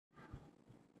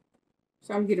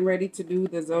So I'm getting ready to do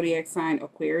the zodiac sign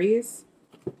Aquarius.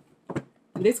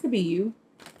 And this could be you.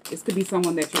 This could be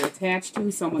someone that you're attached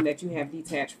to, someone that you have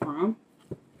detached from.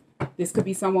 This could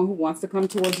be someone who wants to come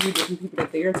towards you, different people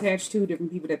that they're attached to,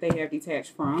 different people that they have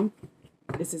detached from.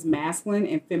 This is masculine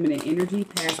and feminine energy,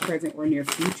 past, present, or near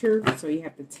future. So you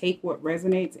have to take what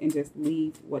resonates and just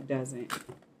leave what doesn't.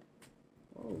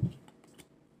 Whoa.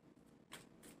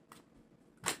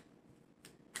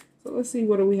 So let's see,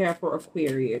 what do we have for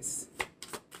Aquarius?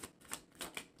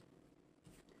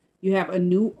 You have a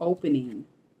new opening.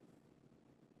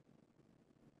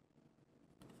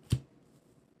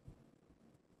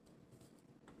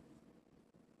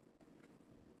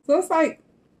 So it's like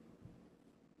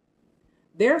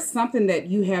there's something that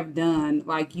you have done,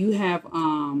 like you have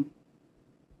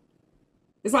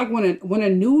it's like when a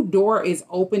new door is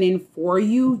opening for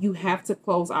you, you have to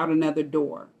close out another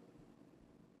door.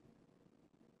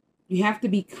 You have to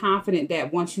be confident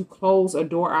that once you close a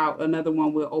door out, another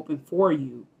one will open for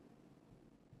you.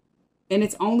 And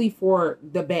it's only for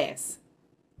the best.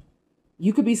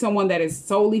 You could be someone that is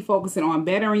solely focusing on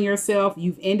bettering yourself.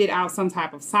 You've ended out some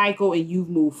type of cycle and you've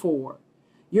moved forward.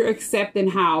 You're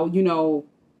accepting how,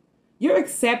 you're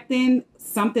accepting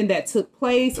something that took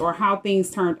place or how things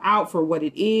turned out for what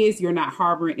it is. You're not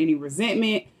harboring any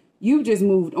resentment. You've just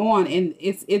moved on, and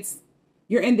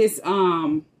you're in this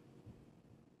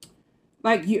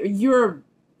like you're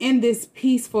in this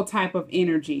peaceful type of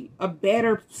energy, a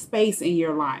better space in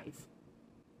your life.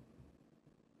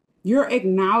 You're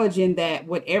acknowledging that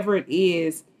whatever it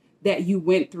is that you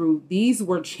went through, these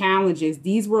were challenges,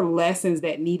 these were lessons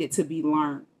that needed to be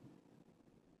learned.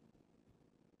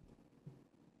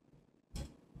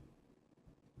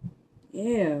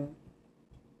 Yeah.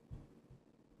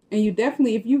 And you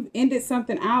definitely, if you've ended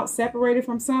something out, separated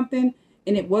from something,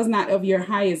 and it was not of your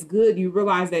highest good, you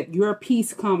realize that your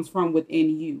peace comes from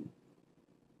within you.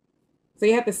 So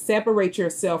you have to separate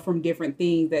yourself from different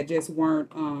things that just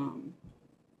weren't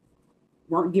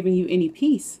giving you any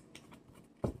peace.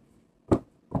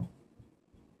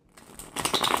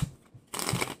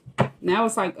 Now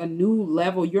it's like a new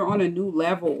level. You're on a new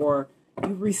level, or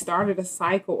you restarted a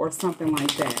cycle or something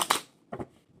like that.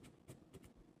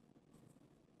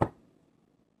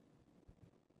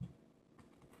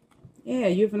 Yeah,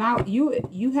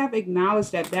 you have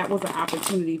acknowledged that that was an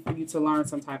opportunity for you to learn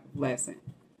some type of lesson.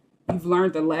 You've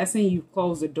learned the lesson, you've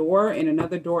closed the door, and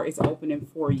another door is opening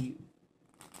for you.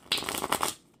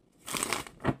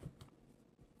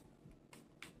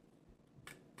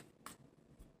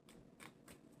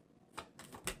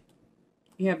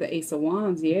 You have the Ace of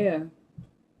Wands, yeah.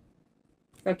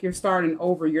 It's like you're starting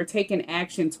over. You're taking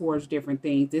action towards different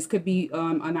things. This could be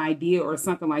an idea or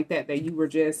something like that that you were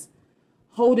just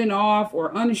holding off or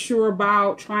unsure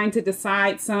about, trying to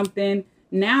decide something.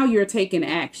 Now you're taking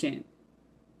action.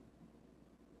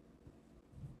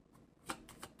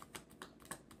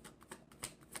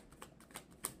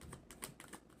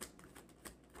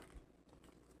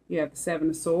 You have the Seven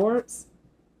of Swords.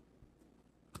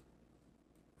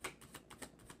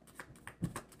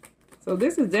 So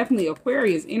this is definitely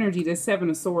Aquarius energy, the Seven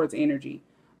of Swords energy.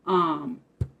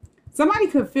 Somebody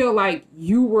could feel like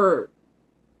you were,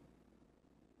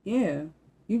 yeah,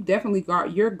 you definitely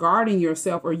you're guarding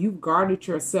yourself, or you've guarded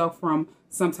yourself from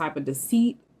some type of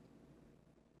deceit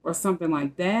or something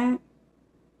like that.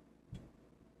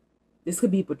 This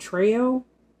could be betrayal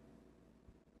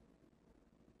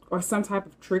or some type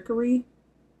of trickery.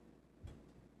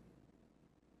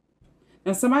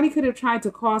 Now, somebody could have tried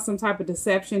to cause some type of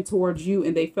deception towards you,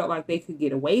 and they felt like they could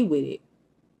get away with it.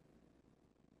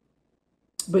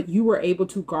 But you were able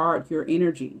to guard your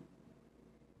energy.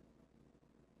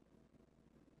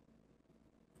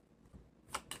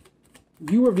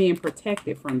 You were being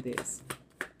protected from this.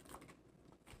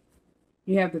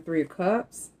 You have the Three of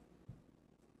Cups.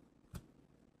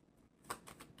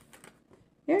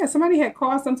 Yeah, somebody had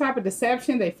caused some type of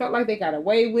deception. They felt like they got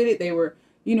away with it. They were,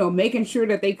 making sure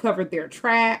that they covered their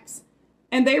tracks,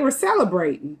 and they were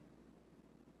celebrating.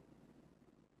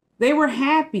 They were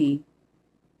happy.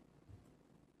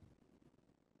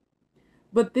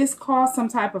 But this caused some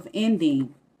type of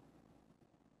ending.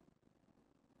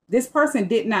 This person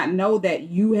did not know that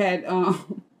you had,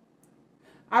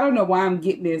 I don't know why I'm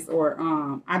getting this, or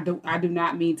I do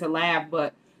not mean to laugh,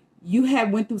 but you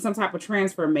had went through some type of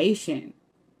transformation.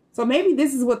 So maybe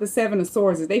this is what the Seven of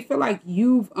Swords is. They feel like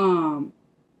you've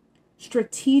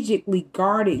strategically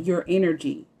guarded your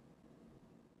energy.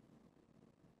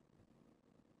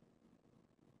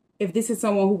 If this is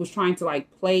someone who was trying to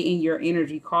like play in your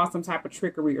energy, cause some type of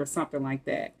trickery or something like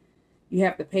that. You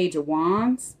have the Page of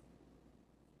Wands.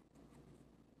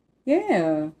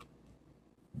 Yeah.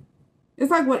 It's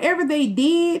like whatever they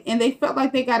did and they felt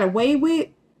like they got away with,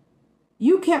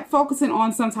 you kept focusing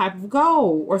on some type of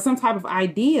goal or some type of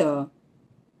idea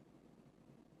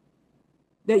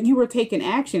that you were taking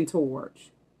action towards.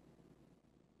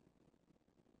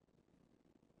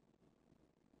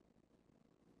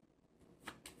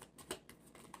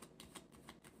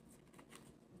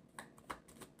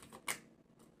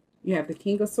 You have the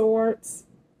King of Swords.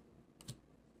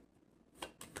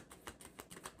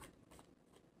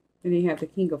 And then you have the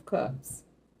King of Cups.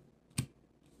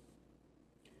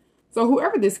 So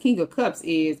whoever this King of Cups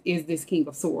is this King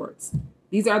of Swords.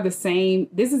 These are the same.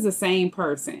 This is the same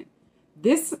person.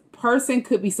 This person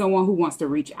could be someone who wants to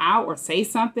reach out or say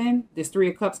something. This Three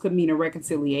of Cups could mean a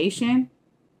reconciliation.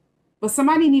 But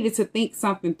somebody needed to think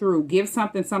something through, give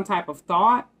something some type of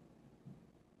thought.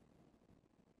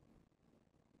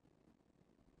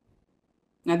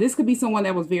 Now, this could be someone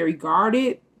that was very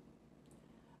guarded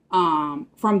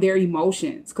from their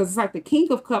emotions. Because it's like the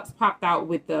King of Cups popped out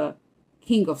with the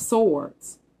King of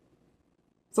Swords.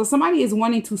 So somebody is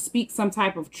wanting to speak some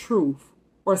type of truth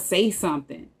or say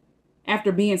something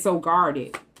after being so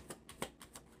guarded.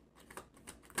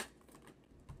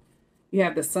 You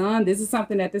have the Sun. This is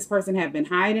something that this person had been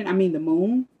hiding. I mean, the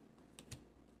Moon.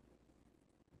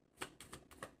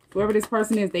 Whoever this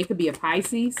person is, they could be a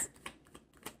Pisces.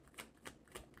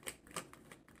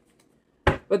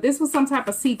 But this was some type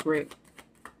of secret.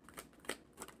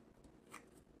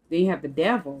 Then you have the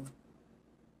Devil.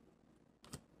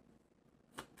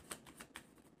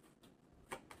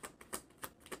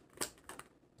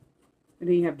 And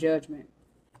then you have Judgment.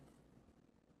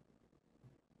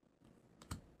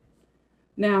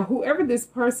 Now, whoever this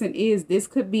person is, this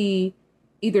could be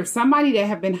either somebody that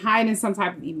have been hiding some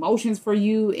type of emotions for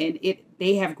you and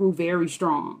they have grew very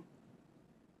strong.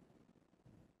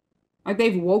 Like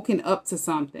they've woken up to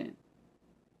something.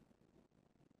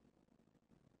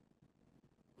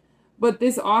 But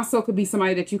this also could be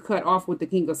somebody that you cut off with the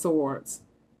King of Swords.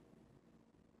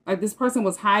 Like this person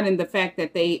was hiding the fact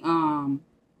that they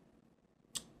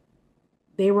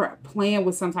were playing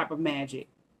with some type of magic.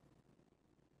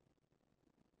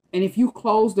 And if you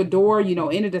close the door, you know,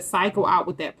 ended the cycle out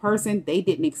with that person, they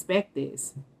didn't expect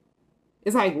this.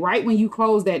 It's like right when you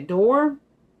close that door,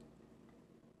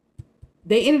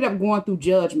 they ended up going through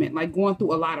judgment, like going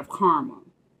through a lot of karma.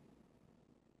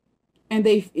 And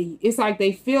it's like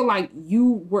they feel like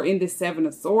you were in this Seven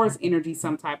of Swords energy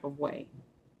some type of way.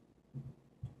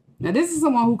 Now, this is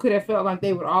someone who could have felt like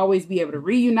they would always be able to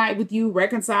reunite with you,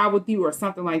 reconcile with you, or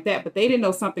something like that. But they didn't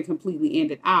know something completely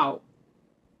ended out.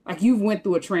 Like you've went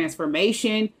through a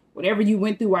transformation. Whatever you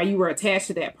went through while you were attached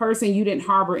to that person, you didn't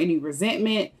harbor any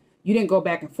resentment. You didn't go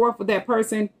back and forth with that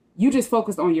person. You just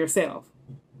focused on yourself.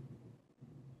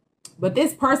 But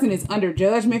this person is under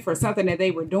judgment for something that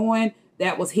they were doing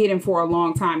that was hidden for a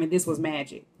long time. And this was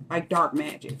magic, like dark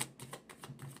magic.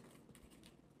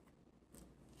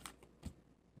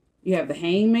 You have the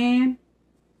Hangman.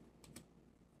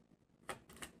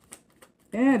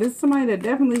 Yeah, this is somebody that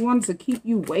definitely wanted to keep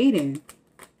you waiting.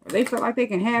 Or they felt like they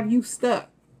can have you stuck.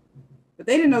 But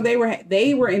they didn't know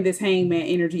they were in this Hangman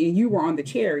energy and you were on the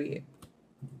Chariot.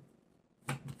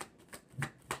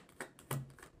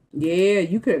 Yeah,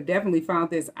 you could have definitely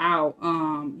found this out.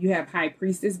 You have High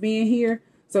Priestess being here.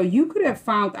 So you could have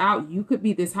found out you could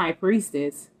be this High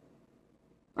Priestess.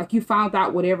 Like you found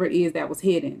out whatever it is that was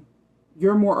hidden.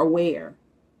 You're more aware.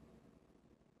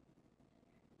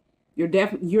 You're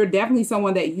definitely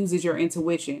someone that uses your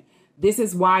intuition. This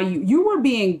is why you were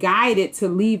being guided to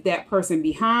leave that person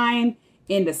behind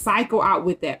and to cycle out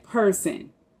with that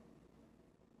person.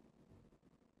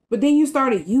 But then you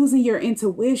started using your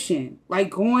intuition, like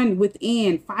going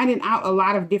within, finding out a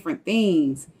lot of different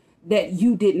things that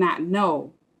you did not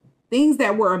know. Things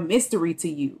that were a mystery to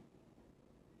you.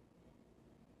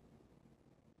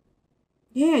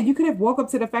 Yeah, you could have woke up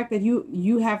to the fact that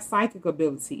you have psychic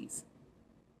abilities.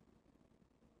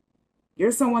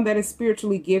 You're someone that is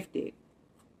spiritually gifted.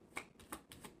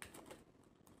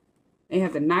 And you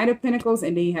have the Knight of Pentacles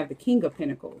and then you have the King of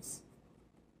Pentacles.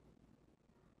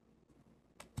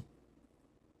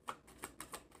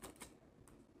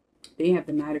 Then you have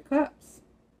the Knight of Cups.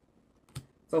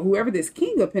 So whoever this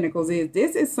King of Pentacles is,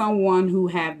 this is someone who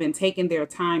have been taking their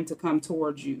time to come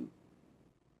towards you.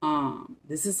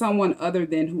 This is someone other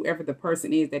than whoever the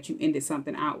person is that you ended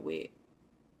something out with.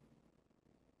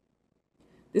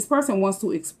 This person wants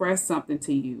to express something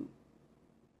to you.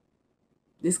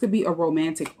 This could be a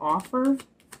romantic offer.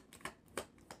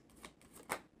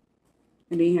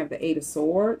 And then you have the Eight of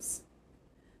Swords.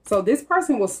 So this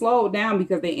person was slowed down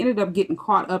because they ended up getting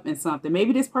caught up in something.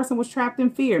 Maybe this person was trapped in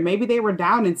fear. Maybe they were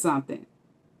doubting something.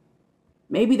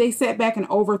 Maybe they sat back and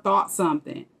overthought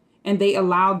something, and they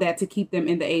allowed that to keep them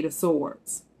in the Eight of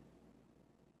Swords.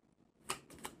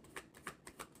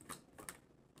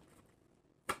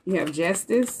 You have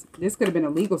Justice. This could have been a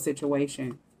legal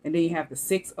situation. And then you have the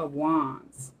Six of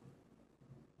Wands.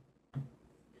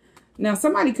 Now,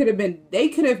 somebody could have been, they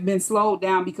could have been slowed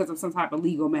down because of some type of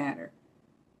legal matter.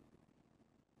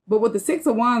 But with the Six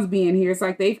of Wands being here, it's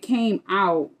like they've came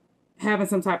out having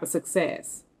some type of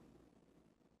success.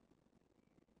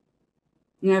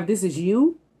 Now, if this is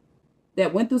you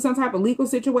that went through some type of legal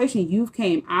situation, you've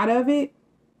came out of it.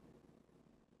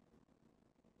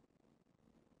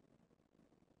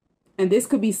 And this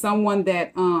could be someone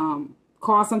that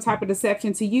caused some type of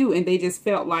deception to you, and they just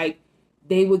felt like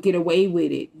they would get away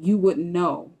with it. You wouldn't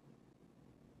know.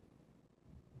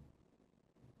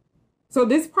 So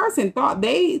this person thought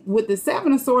with the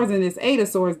Seven of Swords and this Eight of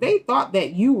Swords, they thought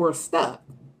that you were stuck.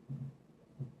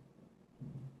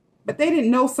 But they didn't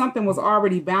know something was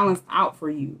already balanced out for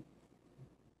you.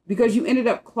 Because you ended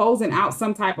up closing out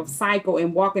some type of cycle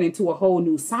and walking into a whole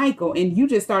new cycle. And you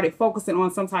just started focusing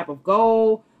on some type of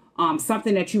goal,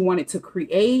 something that you wanted to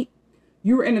create.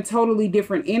 You were in a totally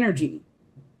different energy.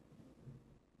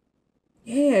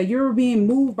 Yeah, you're being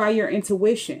moved by your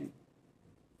intuition.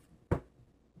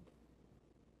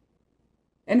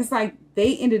 And it's like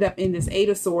they ended up in this Eight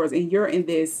of Swords and you're in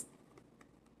this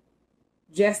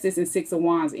Justice and Six of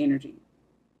Wands energy.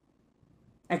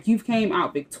 Like you've came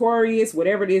out victorious,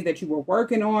 whatever it is that you were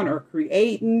working on or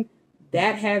creating,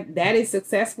 that is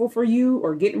successful for you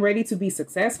or getting ready to be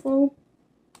successful.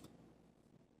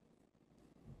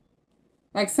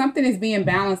 Like something is being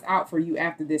balanced out for you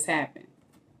after this happened.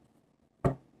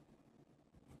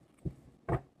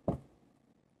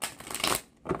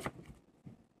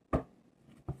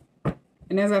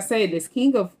 And as I said, this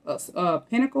King of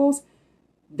Pentacles,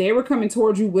 they were coming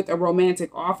towards you with a romantic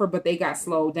offer, but they got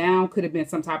slowed down. Could have been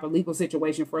some type of legal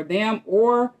situation for them,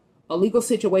 or a legal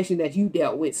situation that you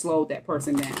dealt with slowed that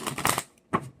person down.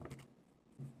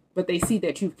 But they see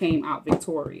that you came out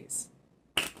victorious.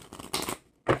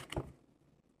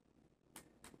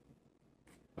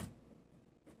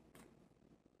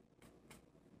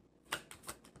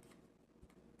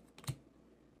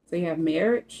 So you have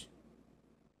marriage.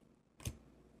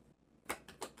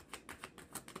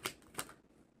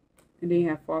 And then you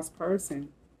have false person.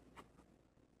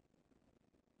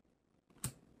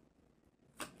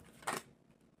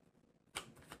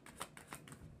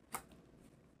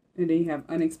 And then you have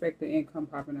unexpected income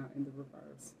popping out in the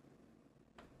reverse.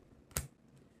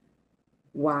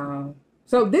 Wow.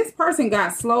 So this person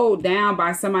got slowed down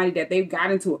by somebody that they've got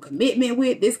into a commitment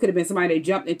with. This could have been somebody they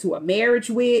jumped into a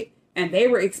marriage with. And they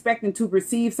were expecting to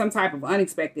receive some type of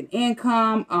unexpected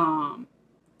income.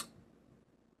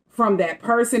 From that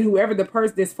person, whoever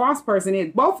this false person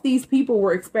is. Both these people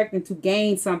were expecting to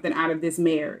gain something out of this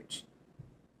marriage.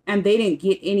 And they didn't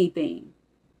get anything.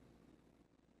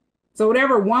 So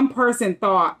whatever one person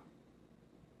thought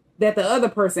that the other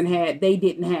person had, they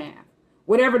didn't have.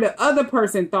 Whatever the other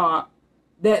person thought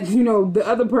that, the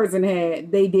other person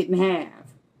had, they didn't have.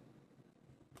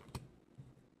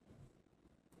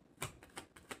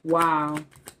 Wow.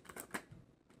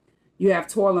 You have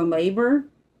toil and labor.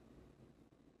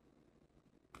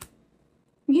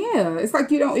 Yeah, it's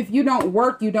like if you don't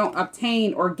work, you don't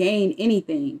obtain or gain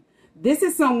anything. This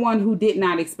is someone who did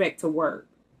not expect to work.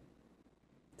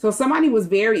 So somebody was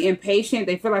very impatient.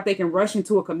 They feel like they can rush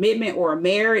into a commitment or a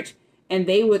marriage and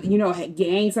they would,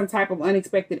 gain some type of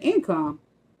unexpected income.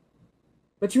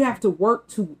 But you have to work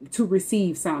to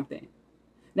receive something.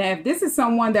 Now, if this is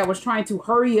someone that was trying to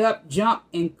hurry up, jump,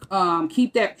 and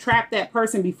trap that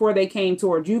person before they came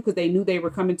towards you because they knew they were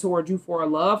coming towards you for a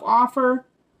love offer,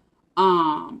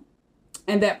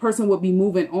 and that person would be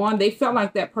moving on, they felt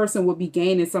like that person would be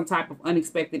gaining some type of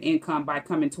unexpected income by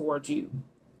coming towards you.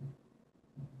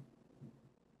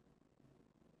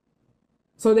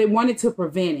 So they wanted to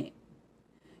prevent it.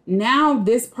 Now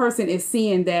this person is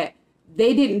seeing that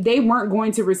they weren't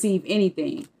going to receive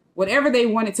anything. Whatever they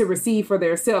wanted to receive for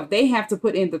themselves, they have to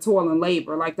put in the toil and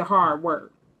labor, like the hard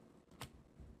work.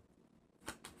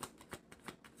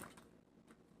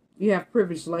 You have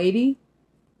privileged lady.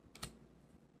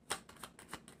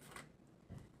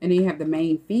 And then you have the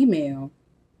main female.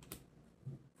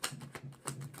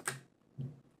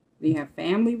 Then you have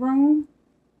family room.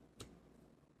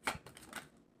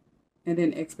 And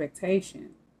then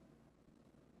expectation.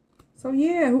 So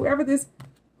yeah, whoever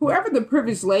the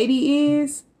privileged lady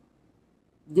is,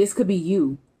 this could be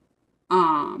you.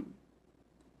 Because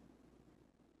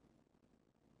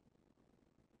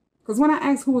when I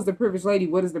asked who was the privileged lady,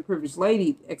 what is the privileged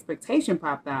lady, expectation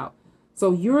popped out.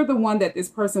 So you're the one that this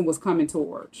person was coming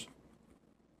towards.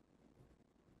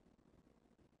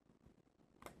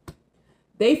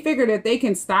 They figure that they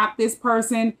can stop this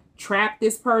person, trap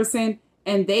this person,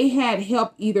 and they had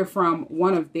help either from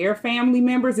one of their family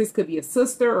members. This could be a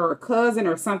sister or a cousin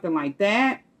or something like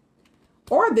that.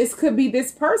 Or this could be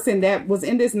this person that was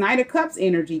in this Knight of Cups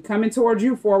energy coming towards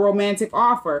you for a romantic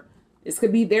offer. This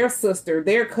could be their sister,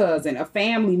 their cousin, a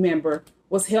family member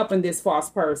was helping this false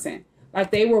person.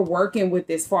 Like they were working with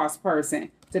this false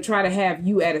person to try to have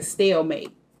you at a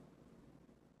stalemate.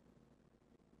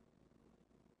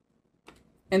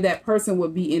 And that person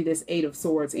would be in this Eight of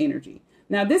Swords energy.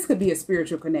 Now, this could be a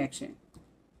spiritual connection.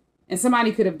 And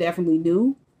somebody could have definitely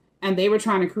knew. And they were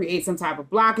trying to create some type of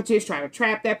blockages, try to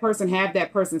trap that person, have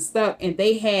that person stuck. And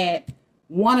they had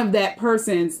one of that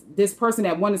person's, this person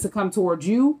that wanted to come towards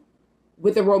you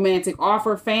with a romantic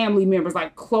offer, family members,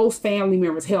 like close family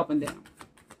members helping them.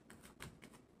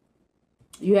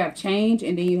 You have change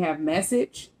and then you have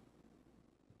message.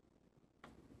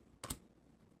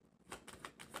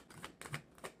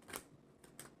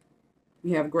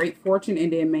 You have great fortune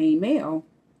and then main male.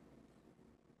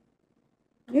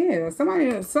 Yeah,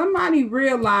 somebody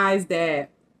realized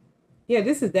that, yeah,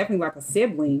 this is definitely like a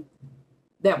sibling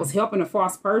that was helping a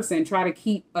false person try to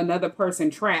keep another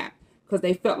person trapped because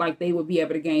they felt like they would be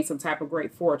able to gain some type of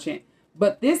great fortune.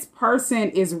 But this person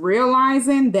is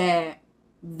realizing that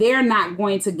they're not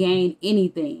going to gain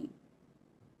anything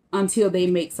until they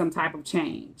make some type of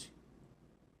change.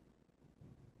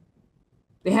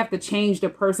 They have to change the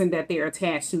person that they're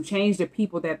attached to, change the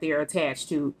people that they're attached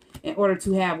to in order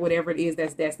to have whatever it is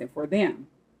that's destined for them.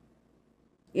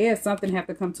 Yeah, something have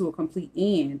to come to a complete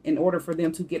end in order for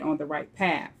them to get on the right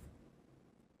path.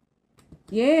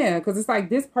 Yeah, because it's like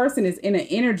this person is in an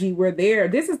energy where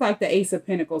this is like the Ace of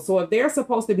Pentacles. So if they're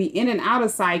supposed to be in and out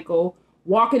of cycle,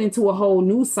 walking into a whole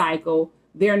new cycle,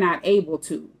 they're not able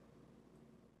to.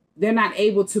 They're not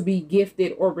able to be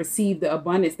gifted or receive the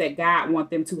abundance that God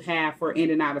wants them to have for in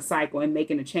and out of cycle and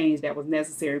making a change that was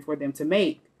necessary for them to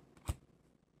make.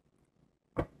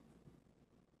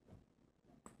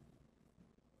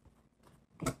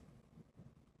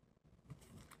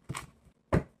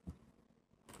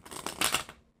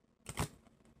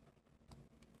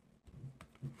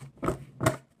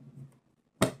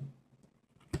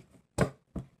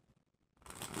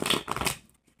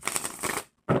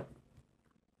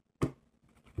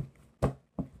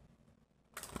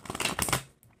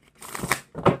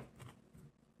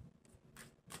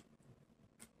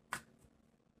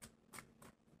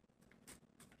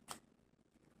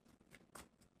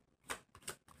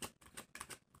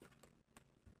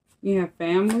 You have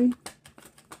family.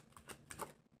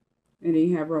 And then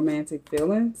you have romantic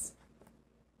feelings.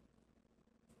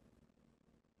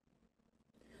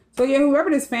 So yeah,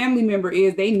 whoever this family member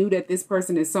is, they knew that this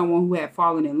person is someone who had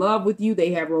fallen in love with you.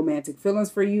 They have romantic feelings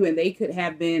for you. And they could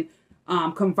have been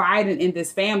confiding in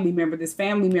this family member. This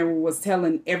family member was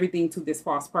telling everything to this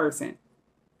false person.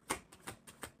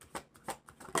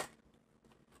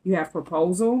 You have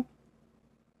proposal.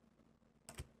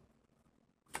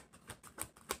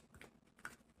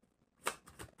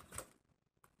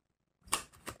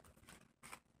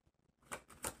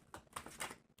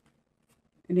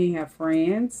 And then you have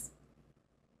friends.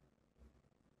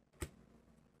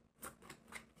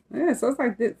 Yeah, so it's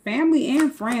like the family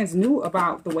and friends knew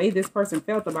about the way this person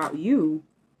felt about you.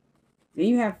 Then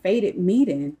you have fated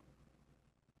meeting.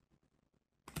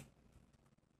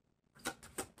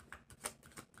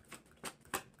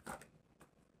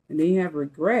 And then you have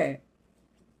regret.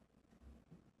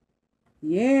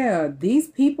 Yeah, these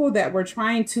people that were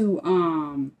trying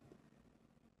to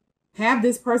have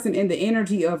this person in the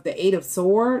energy of the Eight of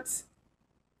Swords,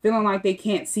 feeling like they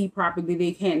can't see properly,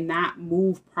 they cannot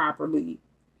move properly.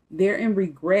 They're in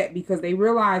regret because they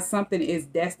realize something is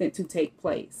destined to take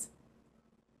place.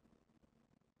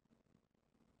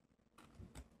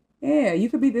 Yeah, you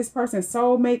could be this person's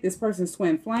soulmate, this person's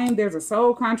twin flame. There's a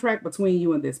soul contract between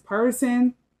you and this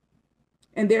person.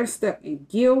 And they're stuck in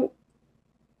guilt.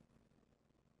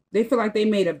 They feel like they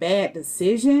made a bad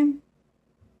decision.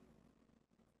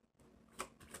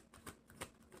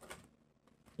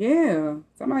 Yeah,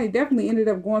 somebody definitely ended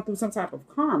up going through some type of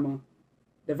karma.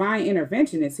 Divine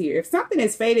intervention is here. If something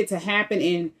is fated to happen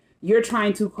and you're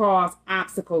trying to cause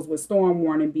obstacles with storm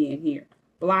warning being here,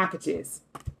 blockages,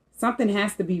 something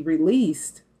has to be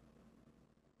released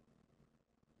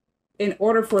in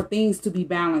order for things to be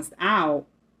balanced out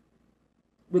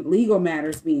with legal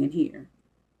matters being here.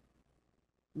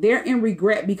 They're in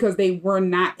regret because they were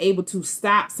not able to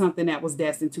stop something that was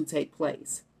destined to take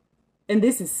place. And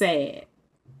this is sad.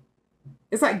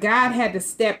 It's like God had to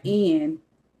step in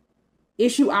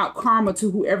issue out karma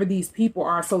to whoever these people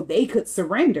are so they could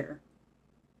surrender.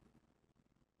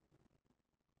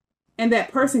 And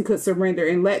that person could surrender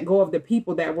and let go of the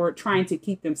people that were trying to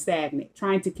keep them stagnant,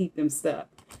 trying to keep them stuck.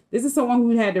 This is someone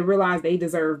who had to realize they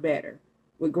deserve better,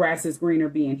 with grass is greener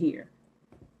being here,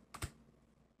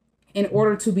 in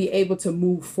order to be able to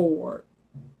move forward.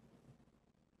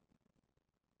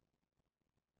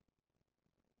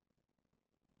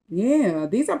 Yeah,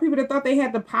 these are people that thought they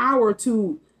had the power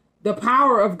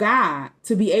of God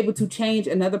to be able to change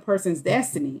another person's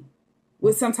destiny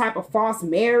with some type of false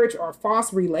marriage or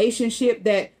false relationship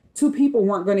that two people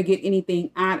weren't going to get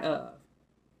anything out of.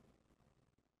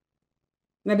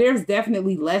 Now, there's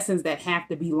definitely lessons that have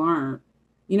to be learned,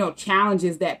 you know,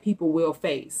 challenges that people will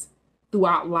face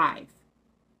throughout life.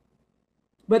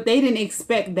 But they didn't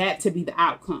expect that to be the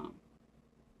outcome.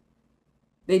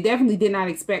 They definitely did not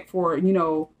expect for, you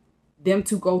know, them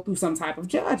to go through some type of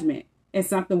judgment and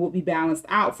something would be balanced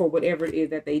out for whatever it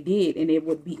is that they did, and it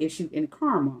would be issued in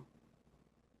karma.